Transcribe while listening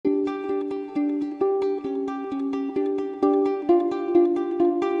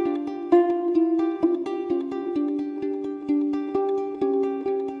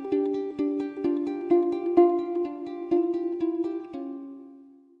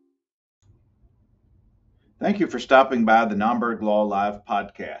Thank you for stopping by the Nomberg Law Live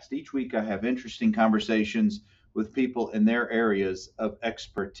podcast. Each week, I have interesting conversations with people in their areas of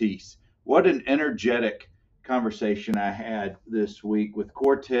expertise. What an energetic conversation I had this week with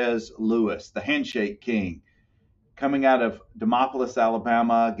Cortez Lewis, the Handshake King, coming out of Demopolis,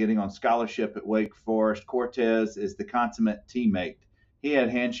 Alabama, getting on scholarship at Wake Forest. Cortez is the consummate teammate. He had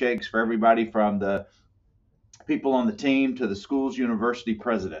handshakes for everybody from the people on the team to the school's university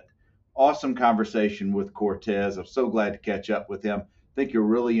president. Awesome conversation with Cortez. I'm so glad to catch up with him. I think you'll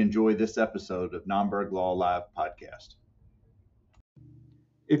really enjoy this episode of Nomberg Law Live podcast.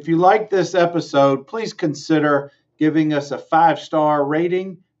 If you like this episode, please consider giving us a 5-star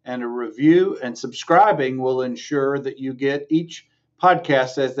rating and a review, and subscribing will ensure that you get each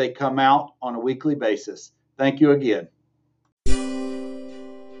podcast as they come out on a weekly basis. Thank you again.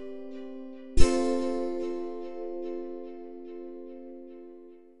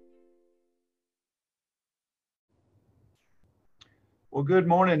 Well, good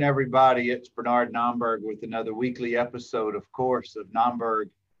morning, everybody. It's Bernard Nomberg with another weekly episode, of course, of Nomberg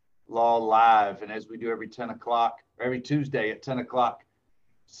Law Live. And as we do every 10 o'clock, every Tuesday at 10 o'clock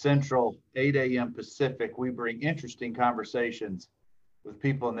Central, 8 a.m. Pacific, we bring interesting conversations with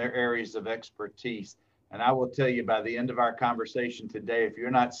people in their areas of expertise. And I will tell you, by the end of our conversation today, if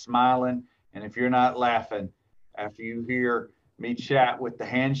you're not smiling and if you're not laughing after you hear me chat with the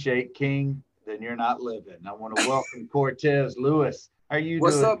Handshake King, then you're not living. I want to welcome Cortez Lewis. How are you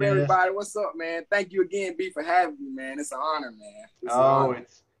What's doing, up, everybody? What's up, man? Thank you again, B, for having me, man. It's an honor, man.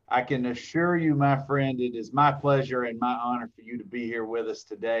 I can assure you, my friend, it is my pleasure and my honor for you to be here with us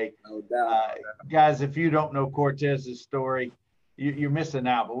today. No doubt. Guys, if you don't know Cortez's story, you're missing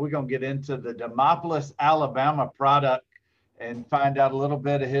out. But we're going to get into the Demopolis, Alabama product and find out a little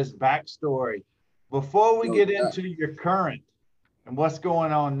bit of his backstory. Before we get into your current and what's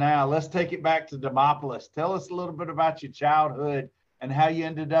going on now, let's take it back to Demopolis. Tell us a little bit about your childhood and how you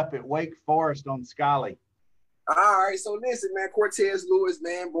ended up at Wake Forest on Scully. All right, so listen, man, Cortez Lewis,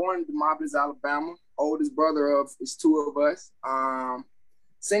 man, born in Demopolis, Alabama. Oldest brother of it's two of us.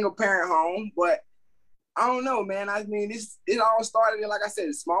 Single parent home, but I don't know, man. I mean, it all started in, like I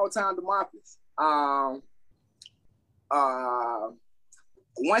said, small town Demopolis.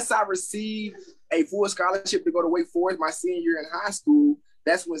 Once I received a full scholarship to go to Wake Forest my senior year in high school,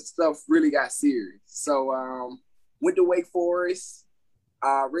 that's when stuff really got serious. So went to Wake Forest.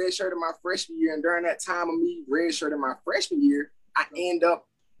 Redshirted my freshman year, and during that time of me redshirting my freshman year, I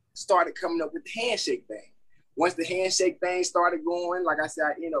started coming up with the handshake thing. Once the handshake thing started going, like I said,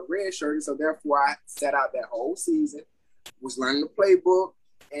 I ended up redshirting, so therefore I sat out that whole season, was learning the playbook,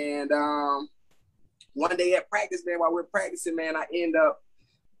 and one day at practice, man, while we're practicing, man, I end up,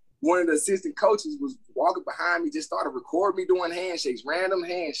 one of the assistant coaches was walking behind me, just started recording me doing handshakes, random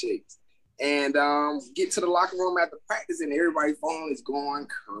handshakes. And get to the locker room after practice, and everybody's phone is going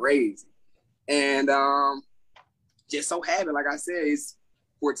crazy. And just so happened, like I said, it's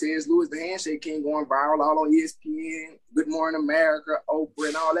Cortez Lewis, the Handshake King, going viral all on ESPN, Good Morning America, Oprah,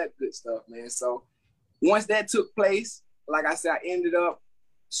 and all that good stuff, man. So once that took place, like I said, I ended up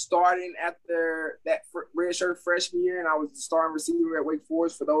starting after that redshirt freshman year, and I was the starting receiver at Wake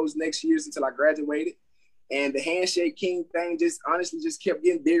Forest for those next years until I graduated. And the Handshake King thing just honestly just kept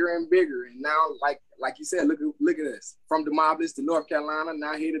getting bigger and bigger. And now, like you said, look at us. From Demopolis to North Carolina,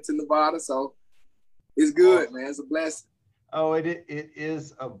 now headed to Nevada. So it's good, man. It's a blessing. Oh, it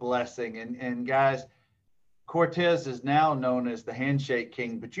is a blessing. And guys, Cortez is now known as the Handshake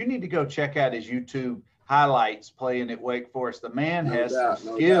King, but you need to go check out his YouTube highlights playing at Wake Forest. The man has some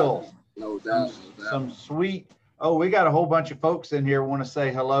skills. No doubt. Some sweet. Oh, we got a whole bunch of folks in here want to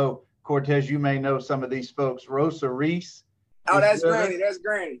say hello. Cortez, you may know some of these folks. Rosa Reese. Oh, that's Granny. That's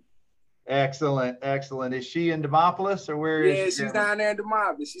Granny. Excellent. Is she in Demopolis or where is she? Yeah, she's down there in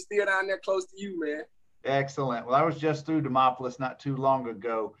Demopolis. She's still down there close to you, man. Excellent. Well, I was just through Demopolis not too long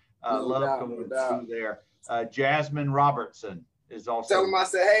ago. Love going through there. Jasmine Robertson is also. Tell them I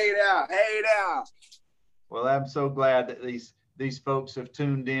said, hey there. Well, I'm so glad that these folks have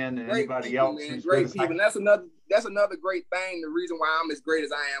tuned in, and great anybody people, else. Man. Great people. And that's another great thing. The reason why I'm as great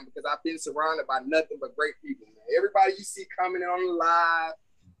as I am, because I've been surrounded by nothing but great people, man. Everybody you see coming in on the live,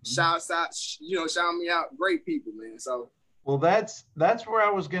 shouts out, shout me out. Great people, man. So. Well, that's where I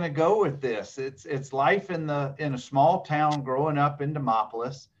was going to go with this. It's life in a small town growing up in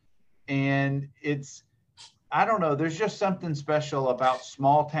Demopolis, and I don't know. There's just something special about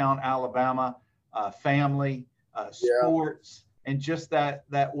small town Alabama, family, sports, and just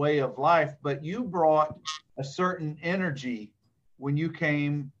that way of life. But you brought a certain energy when you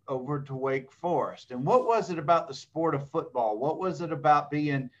came over to Wake Forest. And what was it about the sport of football? What was it about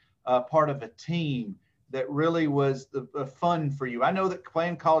being part of a team that really was the fun for you? I know that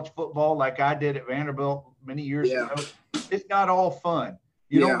playing college football like I did at Vanderbilt many years ago, it's not all fun.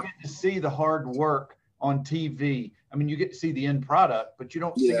 You don't get to see the hard work on TV. I mean, you get to see the end product, but you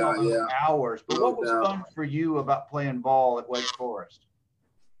don't see all those hours. But what was fun for you about playing ball at Wake Forest?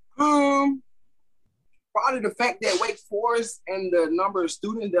 Probably the fact that Wake Forest and the number of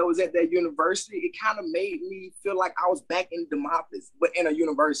students that was at that university, it kind of made me feel like I was back in Demopolis, but in a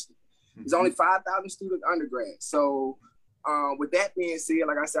university. There's only 5,000 students undergrad. So with that being said,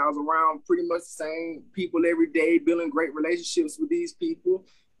 like I said, I was around pretty much the same people every day, building great relationships with these people.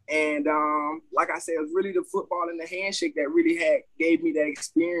 And like I said, it was really the football and the handshake that really gave me that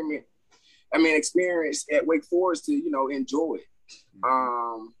experience at Wake Forest to, enjoy it.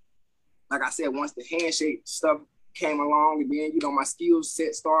 Like I said, once the handshake stuff came along and then, my skill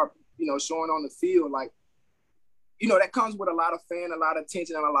set started, showing on the field, like, that comes with a lot of a lot of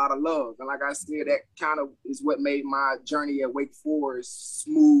attention and a lot of love. And like I said, that kind of is what made my journey at Wake Forest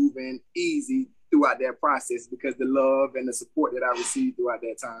smooth and easy throughout that process, because the love and the support that I received throughout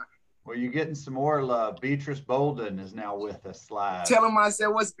that time. Well, you're getting some more love. Beatrice Bolden is now with us live. Tell him I said,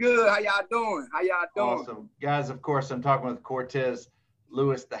 what's good? How y'all doing? Awesome. Guys, of course, I'm talking with Cortez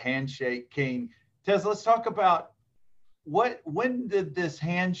Lewis, the Handshake King. Tez, let's talk about when did this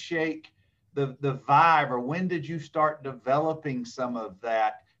handshake, the vibe, or when did you start developing some of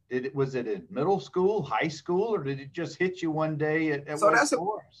that? Was it in middle school, high school, or did it just hit you one day at Wake Forest?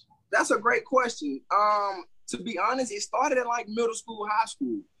 That's a great question. To be honest, it started at like middle school, high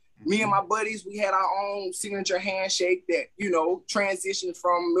school. Me and my buddies, we had our own signature handshake that, transitioned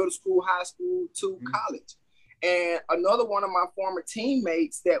from middle school, high school to college. And another one of my former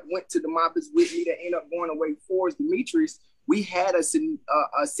teammates that went to Demopolis with me that ended up going to Wake Forest, Demetrius, we had a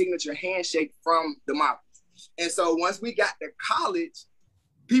signature handshake from Demopolis. And so once we got to college,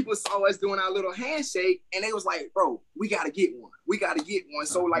 people saw us doing our little handshake and they was like, bro, we got to get one.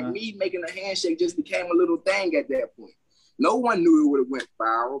 So like me making a handshake just became a little thing at that point. No one knew it would have went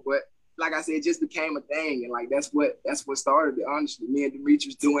viral, but like I said, it just became a thing. And like, that's what started it, honestly. Me and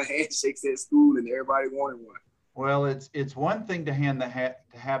Demetrius doing handshakes at school and everybody wanted one. Well, it's one thing to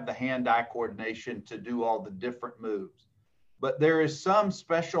have the hand-eye coordination to do all the different moves, but there is some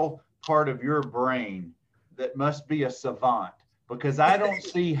special part of your brain that must be a savant, because I don't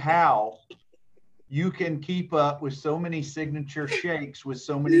see how you can keep up with so many signature shakes with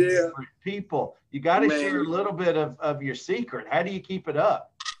so many different people. You got to share a little bit of your secret. How do you keep it up?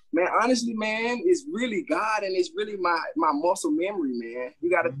 Man, honestly, man, it's really God, and it's really my muscle memory, man. You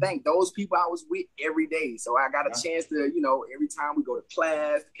got to thank those people I was with every day. So I got a chance to, every time we go to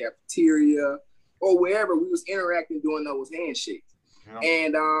class, the cafeteria, or wherever, we was interacting doing those handshakes.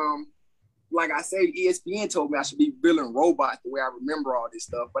 And like I said, ESPN told me I should be building robots the way I remember all this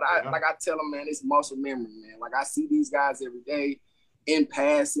stuff. But I tell them, man, it's muscle memory, man. Like I see these guys every day in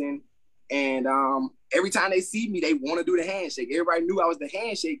passing. And every time they see me, they want to do the handshake. Everybody knew I was the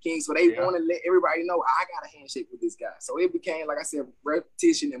handshake king, so they want to let everybody know I got a handshake with this guy. So it became, like I said,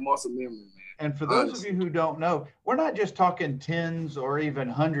 repetition and muscle memory, man. And for those of you who don't know, we're not just talking tens or even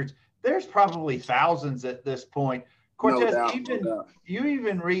hundreds. There's probably thousands at this point. Cortez, you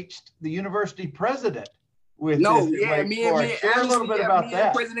even reached the university president with me and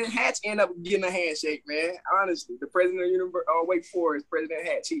President Hatch ended up getting a handshake, man. Honestly, the president of Wake Forest, President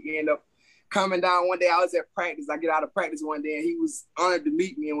Hatch, he ended up coming down one day. I was at practice. I get out of practice one day, and he was honored to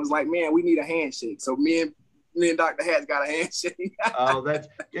meet me and was like, "Man, we need a handshake." So me and Dr. Hatch got a handshake.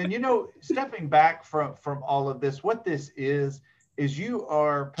 Stepping back from all of this, what this is you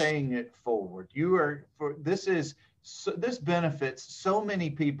are paying it forward. This benefits so many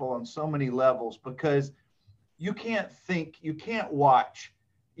people on so many levels, because you can't think, you can't watch,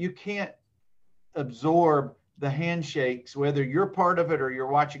 you can't absorb the handshakes, whether you're part of it or you're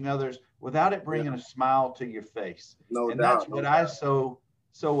watching others, without it bringing a smile to your face. That's what I so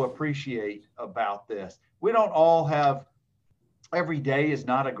appreciate about this. We don't all have, every day is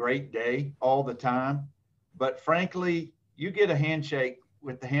not a great day all the time, but frankly, you get a handshake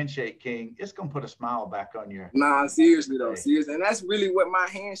with the Handshake King, it's going to put a smile back on your seriously though, seriously. And that's really what my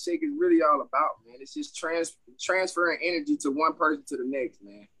handshake is really all about, man. It's just transferring energy to one person to the next,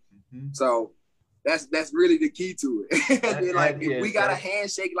 man. So that's really the key to it. If we got a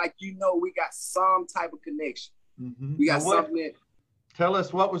handshake, we got some type of connection. We got something. Tell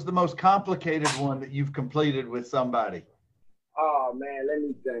us, what was the most complicated one that you've completed with somebody? Oh man, let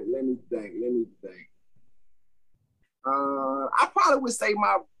me think. I probably would say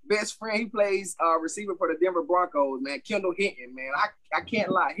my best friend, he plays receiver for the Denver Broncos, man, Kendall Hinton, man. I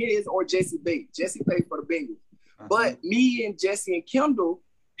can't lie. His or Jesse Bates. Jesse played for the Bengals. But me and Jesse and Kendall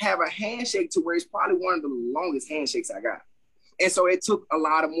have a handshake to where it's probably one of the longest handshakes I got. And so it took a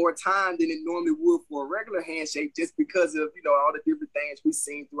lot of more time than it normally would for a regular handshake, just because of, all the different things we've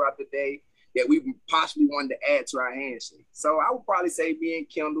seen throughout the day that we possibly wanted to add to our handshake. So I would probably say me and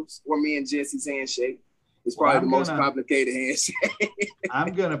Kendall's or me and Jesse's handshake is probably the most complicated handshake.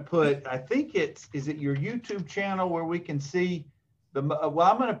 I'm going to put, I think is it your YouTube channel where we can see I'm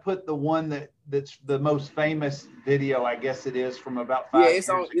going to put the one that's the most famous video, I guess it is, from about 5 years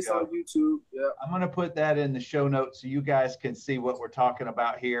ago. It's on YouTube. Yeah. I'm going to put that in the show notes so you guys can see what we're talking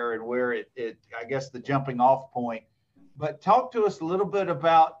about here and where it I guess the jumping off point. But talk to us a little bit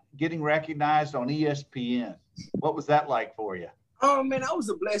about getting recognized on ESPN. What was that like for you? Oh, man, that was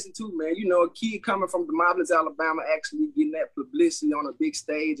a blessing too, man. A kid coming from Demopolis, Alabama, actually getting that publicity on a big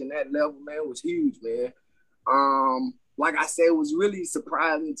stage and that level, man, was huge, man. Like I said, it was really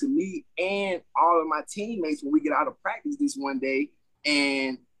surprising to me and all of my teammates when we get out of practice this one day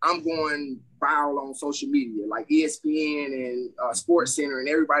and I'm going viral on social media, like ESPN and SportsCenter, and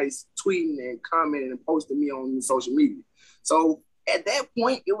everybody's tweeting and commenting and posting me on social media. So at that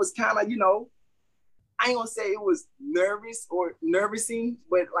point, it was kind of, I ain't gonna say it was nervous or nervousing,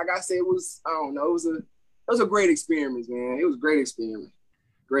 but like I said, it was, I don't know, it was a great experience, man. It was a great experience.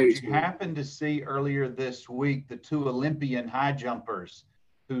 Did you happen to see earlier this week the two Olympian high jumpers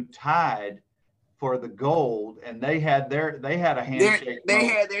who tied for the gold, and they had a handshake? They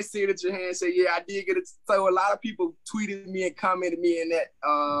had their signature handshake. Yeah, I did get it. So a lot of people tweeted me and commented me in that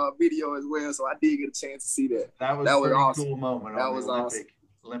video as well. So I did get a chance to see that. That was a awesome. Cool moment on the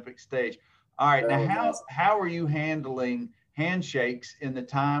Olympic stage. All right, now how are you handling handshakes in the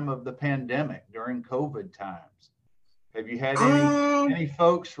time of the pandemic during COVID times? Have you had any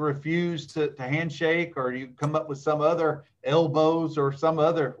folks refuse to handshake, or you come up with some other elbows or some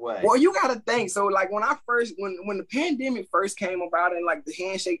other way? Well, you got to think. So like when the pandemic first came about and like the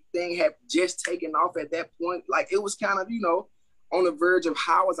handshake thing had just taken off at that point, like it was kind of, on the verge of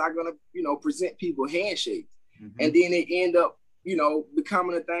how was I going to, present people handshakes. Mm-hmm. And then it ended up,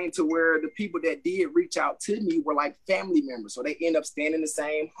 becoming a thing to where the people that did reach out to me were like family members. So they end up staying in the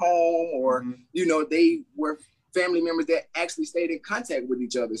same home or, mm-hmm. They were family members that actually stayed in contact with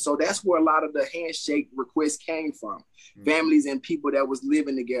each other. So that's where a lot of the handshake requests came from. Mm-hmm. Families and people that was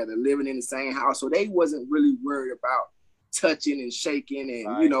living together, living in the same house. So they wasn't really worried about touching and shaking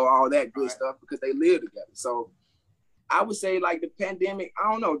and, all that good stuff because they lived together. So I would say like the pandemic,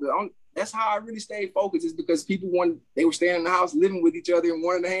 I don't know, that's how I really stayed focused, is because people they were staying in the house, living with each other and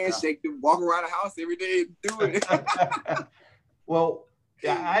wanted a handshake to walk around the house every day and do it. Well,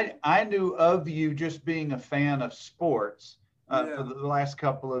 yeah, I knew of you just being a fan of sports for the last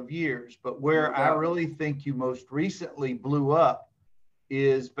couple of years, but where I really think you most recently blew up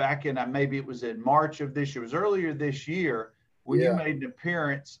is back in, maybe it was in March of this year, it was earlier this year, when you made an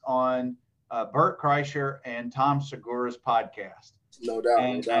appearance on Bert Kreischer and Tom Segura's podcast. No doubt.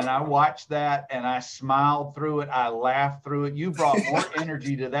 And I watched that and I smiled through it. I laughed through it. You brought more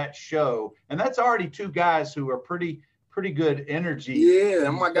energy to that show. And that's already two guys who are pretty good energy. Yeah,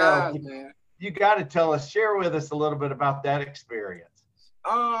 oh my God, man. You got to share with us a little bit about that experience.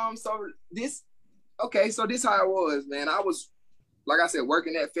 So this how it was, man. I was, like I said,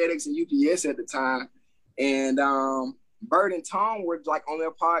 working at FedEx and UPS at the time. And Bert and Tom were like on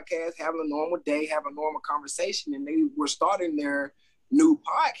their podcast, having a normal day, having a normal conversation. And they were starting their new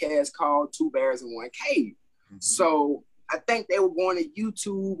podcast called Two Bears in One Cave. Mm-hmm. So I think they were going to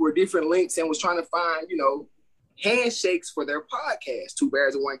YouTube or different links and was trying to find, handshakes for their podcast, Two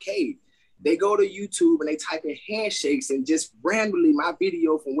Bears in One Cave. They go to YouTube and they type in handshakes, and just randomly my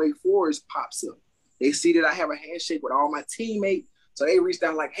video from Wake Forest pops up. They see that I have a handshake with all my teammates. So they reached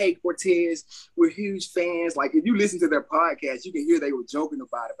out like, hey, Cortez, we're huge fans. Like, if you listen to their podcast, you can hear they were joking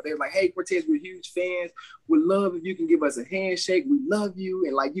about it. But they were like, hey, Cortez, we're huge fans. We'd love if you can give us a handshake. We love you.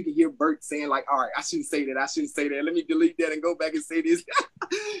 And like, you can hear Bert saying like, all right, I shouldn't say that. Let me delete that and go back and say this.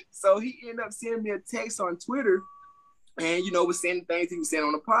 So he ended up sending me a text on Twitter and, was saying things he was saying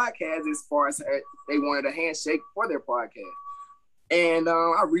on the podcast as far as they wanted a handshake for their podcast. And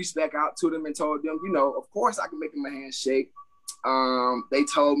I reached back out to them and told them, of course I can make them a handshake. They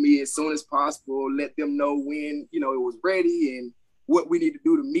told me as soon as possible, let them know when, it was ready and what we need to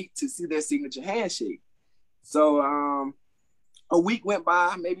do to meet to see their signature handshake. So a week went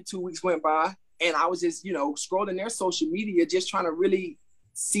by, maybe 2 weeks went by, and I was just, scrolling their social media, just trying to really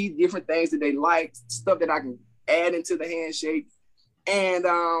see different things that they like, stuff that I can add into the handshake, and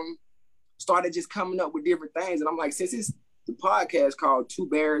started just coming up with different things. And I'm like, since it's the podcast called Two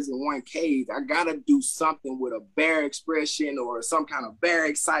Bears in One Cave, I gotta do something with a bear expression or some kind of bear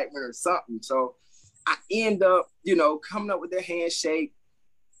excitement or something. So I end up, coming up with their handshake.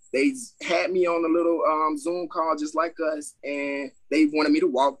 They had me on a little Zoom call just like us, and they wanted me to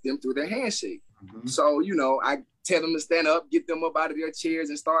walk them through their handshake. Mm-hmm. So, you know, I tell them to stand up, get them up out of their chairs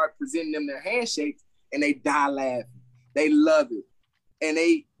and start presenting them their handshakes, and they die laughing. They love it. And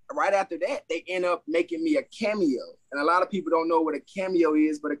they, right after that, they end up making me a Cameo. And a lot of people don't know what a Cameo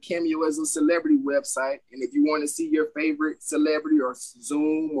is, but a Cameo is a celebrity website. And if you want to see your favorite celebrity or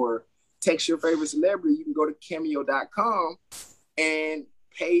Zoom or text your favorite celebrity, you can go to cameo.com and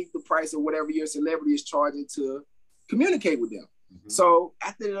pay the price of whatever your celebrity is charging to communicate with them. Mm-hmm. So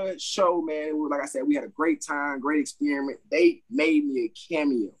after the show, man, it was, like I said, we had a great time, great experiment. They made me a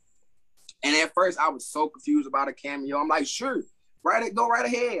Cameo. And at first I was so confused about a Cameo. I'm like, sure, go right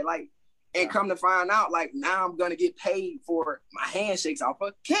ahead. Like, and come to find out, like, now I'm going to get paid for my handshakes off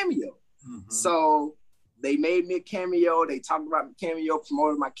a Cameo. Mm-hmm. So they made me a Cameo. They talked about the Cameo,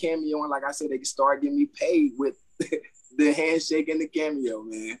 promoted my Cameo. And like I said, they could start getting me paid with the handshake and the Cameo,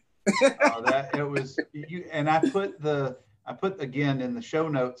 man. That it was you. And I put again in the show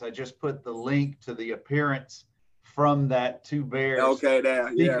notes, I just put the link to the appearance from that Two Bears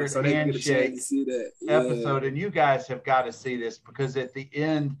secret so handshake see that. episode. And you guys have got to see this, because at the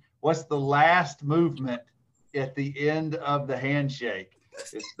end, what's the last movement at the end of the handshake?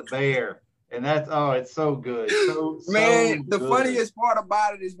 It's the bear. And that's, it's so good. Man, the funniest part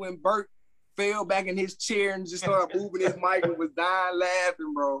about it is when Bert fell back in his chair and just started moving his mic and was dying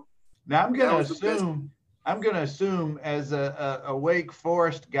laughing, bro. Now I'm gonna assume as a Wake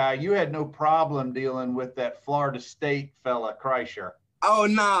Forest guy, you had no problem dealing with that Florida State fella, Kreischer. Oh,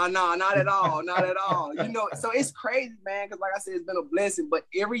 no, not at all. Not at all. You know, so it's crazy, man, because like I said, it's been a blessing. But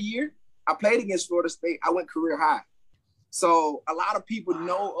every year I played against Florida State, I went career high. So a lot of people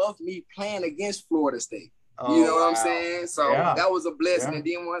know of me playing against Florida State. You know what I'm saying? So that was a blessing. Yeah. And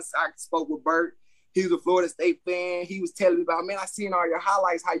then once I spoke with Bert, he was a Florida State fan. He was telling me about, man, I seen all your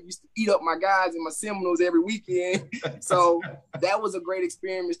highlights, how you used to eat up my guys and my Seminoles every weekend. So that was a great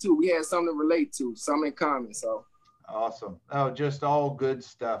experience too. We had something to relate to, something in common. So awesome. Oh, just all good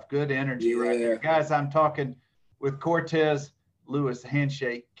stuff. Good energy right there. Guys, I'm talking with Cortez Lewis,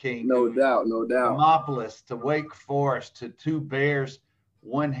 Handshake King. No doubt. Demopolis to Wake Forest to Two Bears,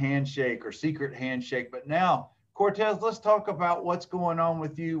 one handshake or secret handshake. But now, Cortez, let's talk about what's going on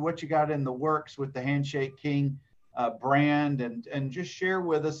with you, what you got in the works with the Handshake King brand, and just share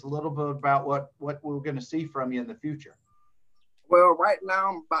with us a little bit about what we're going to see from you in the future. Well, right now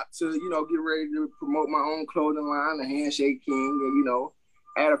I'm about to, get ready to promote my own clothing line, the Handshake King, and,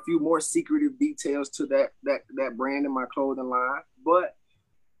 add a few more secretive details to that brand in my clothing line. But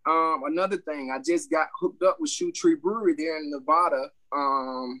another thing, I just got hooked up with Shoe Tree Brewery there in Nevada.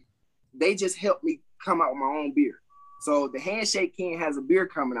 They just helped me come out with my own beer. So the Handshake King has a beer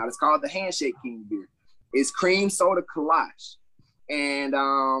coming out. It's called the Handshake King beer. It's cream soda collage. And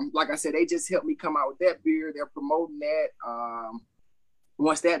like I said, they just helped me come out with that beer. They're promoting that.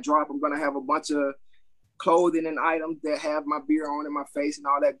 Once that drop, I'm going to have a bunch of clothing and items that have my beer on in my face and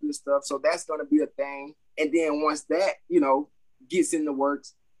all that good stuff. So that's going to be a thing. And then once that, gets in the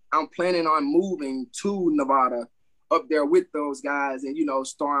works, I'm planning on moving to Nevada up there with those guys and,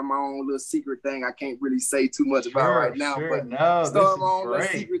 starting my own little secret thing. I can't really say too much about right now, but start my own little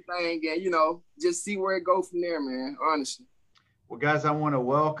secret thing and, just see where it goes from there, man, honestly. Well, guys, I want to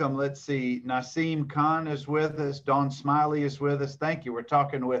welcome, let's see, Naseem Khan is with us. Don Smiley is with us. Thank you. We're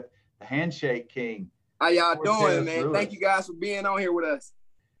talking with the Handshake King. How y'all doing, man? Lewis. Thank you guys for being on here with us.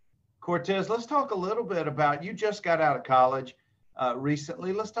 Cortez, let's talk a little bit about, you just got out of college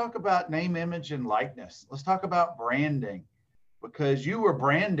recently. Let's talk about name, image, and likeness. Let's talk about branding, because you were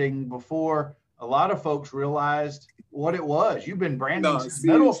branding before a lot of folks realized what it was. You've been branding since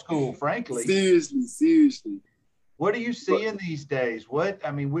middle school, frankly. Seriously. What are you seeing these days?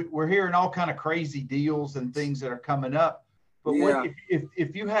 We're hearing all kind of crazy deals and things that are coming up. But what,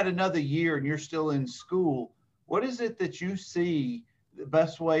 if you had another year and you're still in school, what is it that you see the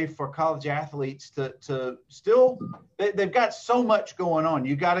best way for college athletes to still, they've got so much going on.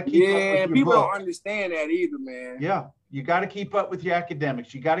 You got to keep up with your people book. Don't understand that either, man. Yeah, you got to keep up with your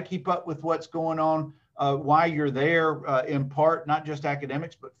academics. You got to keep up with what's going on, why you're there in part, not just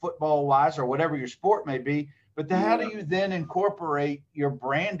academics, but football wise or whatever your sport may be. But how do you then incorporate your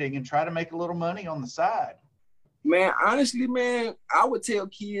branding and try to make a little money on the side? Man, honestly, man, I would tell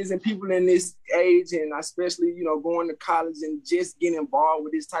kids and people in this age, and especially, going to college and just getting involved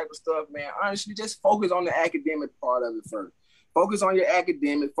with this type of stuff, man, honestly, just focus on the academic part of it first. Focus on your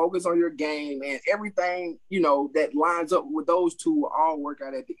academic, focus on your game, and everything, that lines up with those two will all work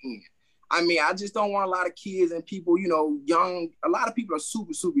out at the end. I just don't want a lot of kids and people, young. A lot of people are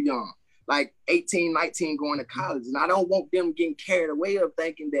super, super young. like 18, 19 going to college. And I don't want them getting carried away of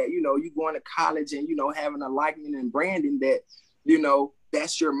thinking that, you know, you going to college and, you know, having a likeness and branding that, you know,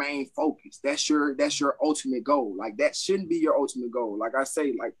 that's your main focus. That's your ultimate goal. Like that shouldn't be your ultimate goal. Like I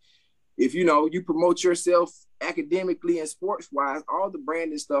say, like, if, you know, you promote yourself academically and sports wise, all the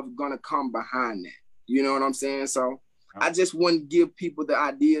branding stuff is going to come behind that. You know what I'm saying? So I just wouldn't give people the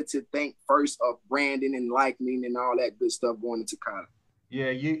idea to think first of branding and likening and all that good stuff going into college. Yeah,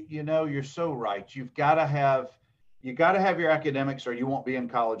 you know, you're so right. You got to have your academics or you won't be in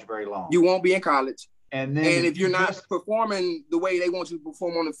college very long. You won't be in college. And then if you're not performing the way they want you to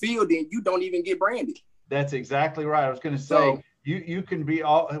perform on the field, then you don't even get branded. That's exactly right. I was going to say, you can be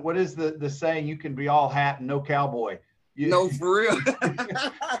all, what is the saying? You can be all hat and no cowboy. No, for real.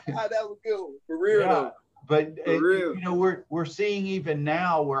 That was good. For real, yeah. though. But you know, we're seeing even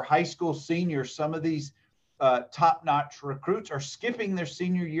now where high school seniors, some of these top-notch recruits are skipping their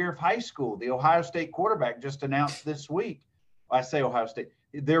senior year of high school. The Ohio State quarterback just announced this week. I say Ohio State,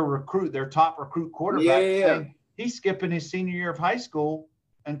 their top recruit quarterback, saying he's skipping his senior year of high school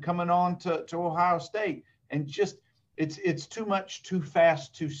and coming on to Ohio State. And just it's too much, too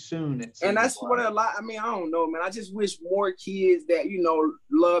fast, too soon. And that's what a lot. I mean, I don't know, man. I just wish more kids that, you know,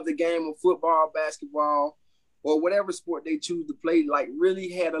 love the game of football, basketball, or whatever sport they choose to play, like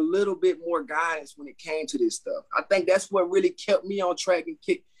really had a little bit more guidance when it came to this stuff. I think that's what really kept me on track and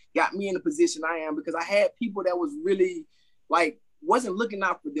got me in the position I am, because I had people that was really like, wasn't looking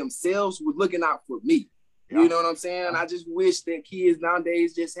out for themselves, was looking out for me. Yeah. You know what I'm saying? I just wish that kids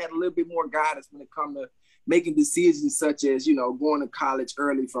nowadays just had a little bit more guidance when it comes to making decisions such as, you know, going to college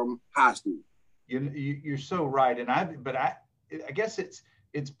early from high school. You're so right. And I guess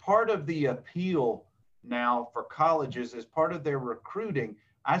it's part of the appeal now for colleges as part of their recruiting.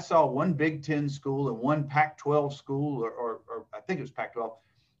 I saw one Big Ten school and one Pac-12 school, or I think it was Pac-12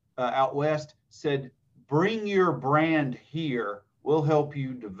 out west, said, bring your brand here, we'll help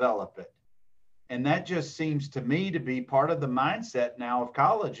you develop it. And that just seems to me to be part of the mindset now of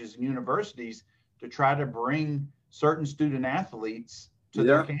colleges and universities to try to bring certain student athletes to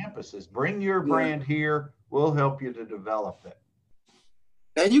their campuses. Bring your brand here, we'll help you to develop it.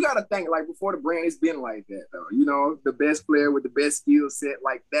 And you got to think, like, before the brand, it's been like that, though. You know, the best player with the best skill set,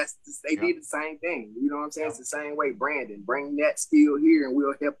 like, they did the same thing. You know what I'm saying? It's the same way, Brandon. Bring that skill here, and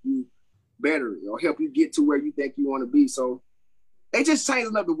we'll help you better or help you get to where you think you want to be. So they just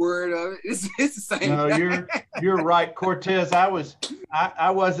changing up the word of it. It's the same. No, you're right, Cortez. I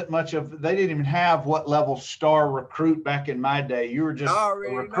wasn't much of. They didn't even have what level star recruit back in my day. You were just a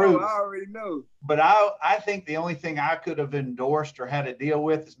recruit. I already know. But I think the only thing I could have endorsed or had to deal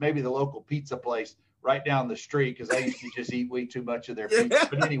with is maybe the local pizza place right down the street, because I used to just eat way too much of their pizza.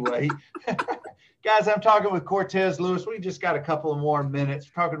 But anyway, guys, I'm talking with Cortez Lewis. We just got a couple of more minutes.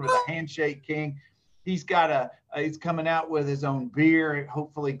 We're talking with the Handshake King. He's got he's coming out with his own beer,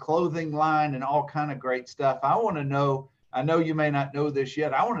 hopefully clothing line, and all kind of great stuff. I want to know, I know you may not know this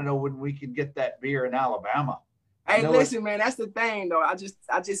yet, I want to know when we can get that beer in Alabama. Hey, listen, man, that's the thing, though. I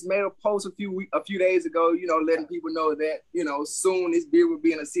just made a post a few days ago, you know, letting people know that, you know, soon this beer will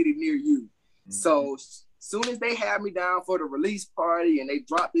be in a city near you. Mm-hmm. So soon as they have me down for the release party and they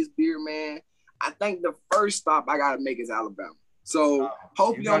drop this beer, man, I think the first stop I got to make is Alabama. So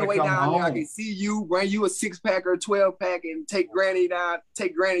hope you're on the way down there. I can see you, bring you a 6-pack or a 12-pack, and take Granny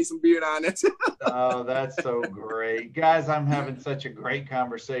some beer down there. Oh, that's so great. Guys, I'm having such a great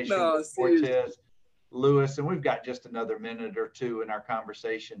conversation with Cortez Lewis, and we've got just another minute or two in our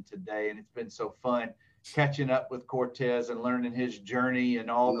conversation today, and it's been so fun catching up with Cortez and learning his journey and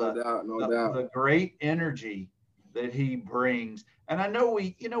all the great energy that he brings. And I know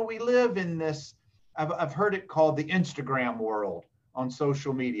we live in this, I've heard it called the Instagram world on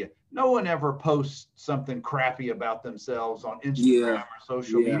social media. No one ever posts something crappy about themselves on Instagram or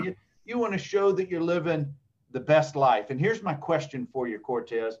social media. You want to show that you're living the best life. And here's my question for you,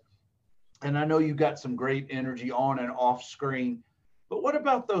 Cortez. And I know you got some great energy on and off screen, but what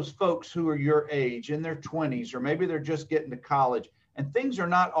about those folks who are your age, in their 20s, or maybe they're just getting to college, and things are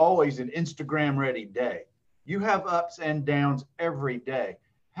not always an Instagram ready day? You have ups and downs every day.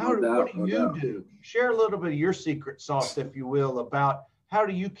 What do you do? Share a little bit of your secret sauce, if you will, about how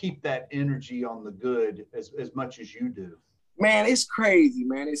do you keep that energy on the good as much as you do? Man, it's crazy,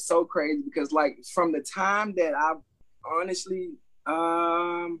 man. It's so crazy because, like, from the time that I've honestly,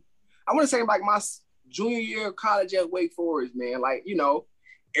 I want to say like my junior year of college at Wake Forest, man, like, you know,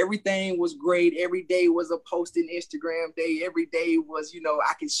 everything was great. Every day was a posting Instagram day. Every day was, you know,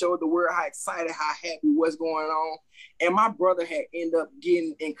 I could show the world how excited, how happy what's going on. And my brother had ended up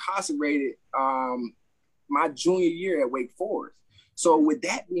getting incarcerated my junior year at Wake Forest. So with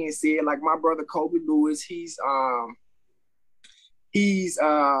that being said, like my brother Kobe Lewis, he's like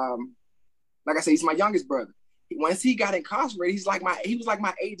I said, he's my youngest brother. Once he got incarcerated, he was like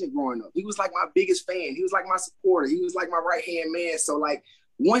my agent growing up. He was like my biggest fan. He was like my supporter. He was like my right-hand man. So like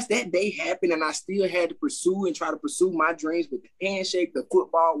once that day happened and I still had to pursue and try to pursue my dreams with the handshake, the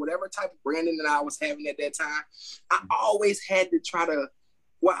football, whatever type of branding that I was having at that time, I always had to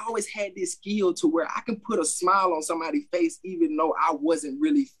I always had this skill to where I can put a smile on somebody's face, even though I wasn't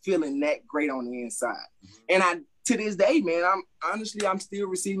really feeling that great on the inside. And to this day, man, I'm still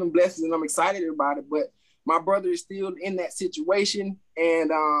receiving blessings and I'm excited about it, but my brother is still in that situation.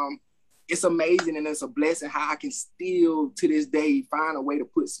 And it's amazing and it's a blessing how I can still to this day find a way to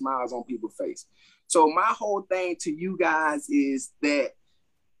put smiles on people's face. So my whole thing to you guys is that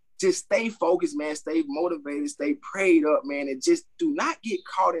just stay focused, man, stay motivated, stay prayed up, man, and just do not get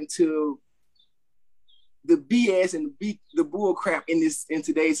caught into the BS and the bull crap in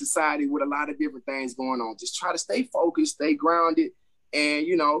today's society with a lot of different things going on. Just try to stay focused, stay grounded, and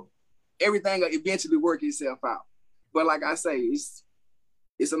everything will eventually work itself out. But like I say, it's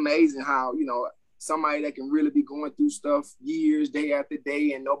amazing how, somebody that can really be going through stuff years, day after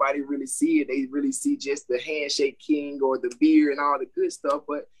day, and nobody really see it. They really see just the handshake king or the beer and all the good stuff.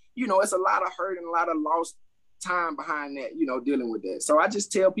 But, it's a lot of hurt and a lot of lost time behind that, dealing with that. So I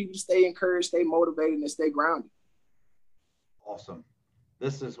just tell people to stay encouraged, stay motivated, and stay grounded. Awesome.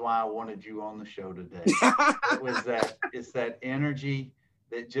 This is why I wanted you on the show today. It's that energy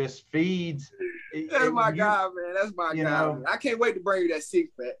that just feeds. That's my guy, man. That's my guy. Man. I can't wait to bring you that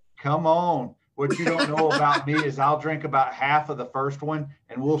six-pack. Come on. What you don't know about me is I'll drink about half of the first one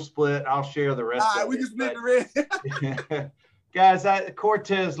and we'll split. I'll share the rest. All right, we can split the rest. Guys,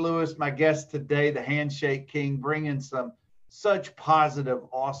 Cortez Lewis, my guest today, the Handshake King, bringing such positive,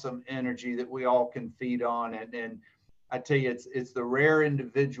 awesome energy that we all can feed on. And I tell you, it's the rare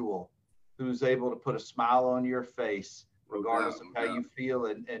individual who's able to put a smile on your face, regardless of how you feel.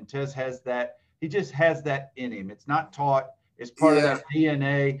 And Tez has that. He just has that in him. It's not taught. It's part of that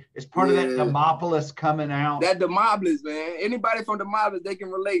DNA. It's part of that Demopolis coming out. That Demopolis, man. Anybody from Demopolis, they can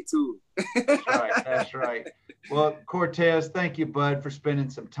relate to it. That's right. Well, Cortez, thank you, bud, for spending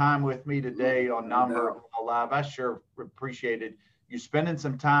some time with me today on Nonverbal Live. I sure appreciated you spending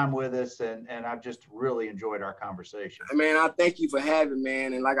some time with us, and I've just really enjoyed our conversation. Man, I thank you for having,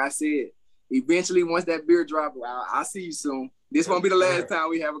 man. And like I said, eventually, once that beer drops, I'll see you soon. This won't be the last time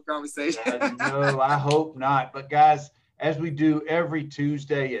we have a conversation. No, I hope not. But guys, as we do every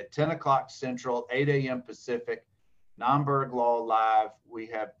Tuesday at 10 o'clock Central, 8 a.m. Pacific, Nonberg Law Live, we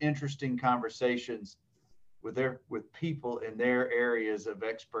have interesting conversations with people in their areas of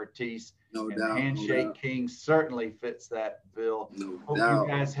expertise. No doubt. Handshake King certainly fits that bill. Hope you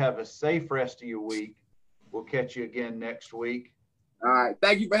guys have a safe rest of your week. We'll catch you again next week. All right.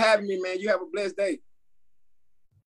 Thank you for having me, man. You have a blessed day.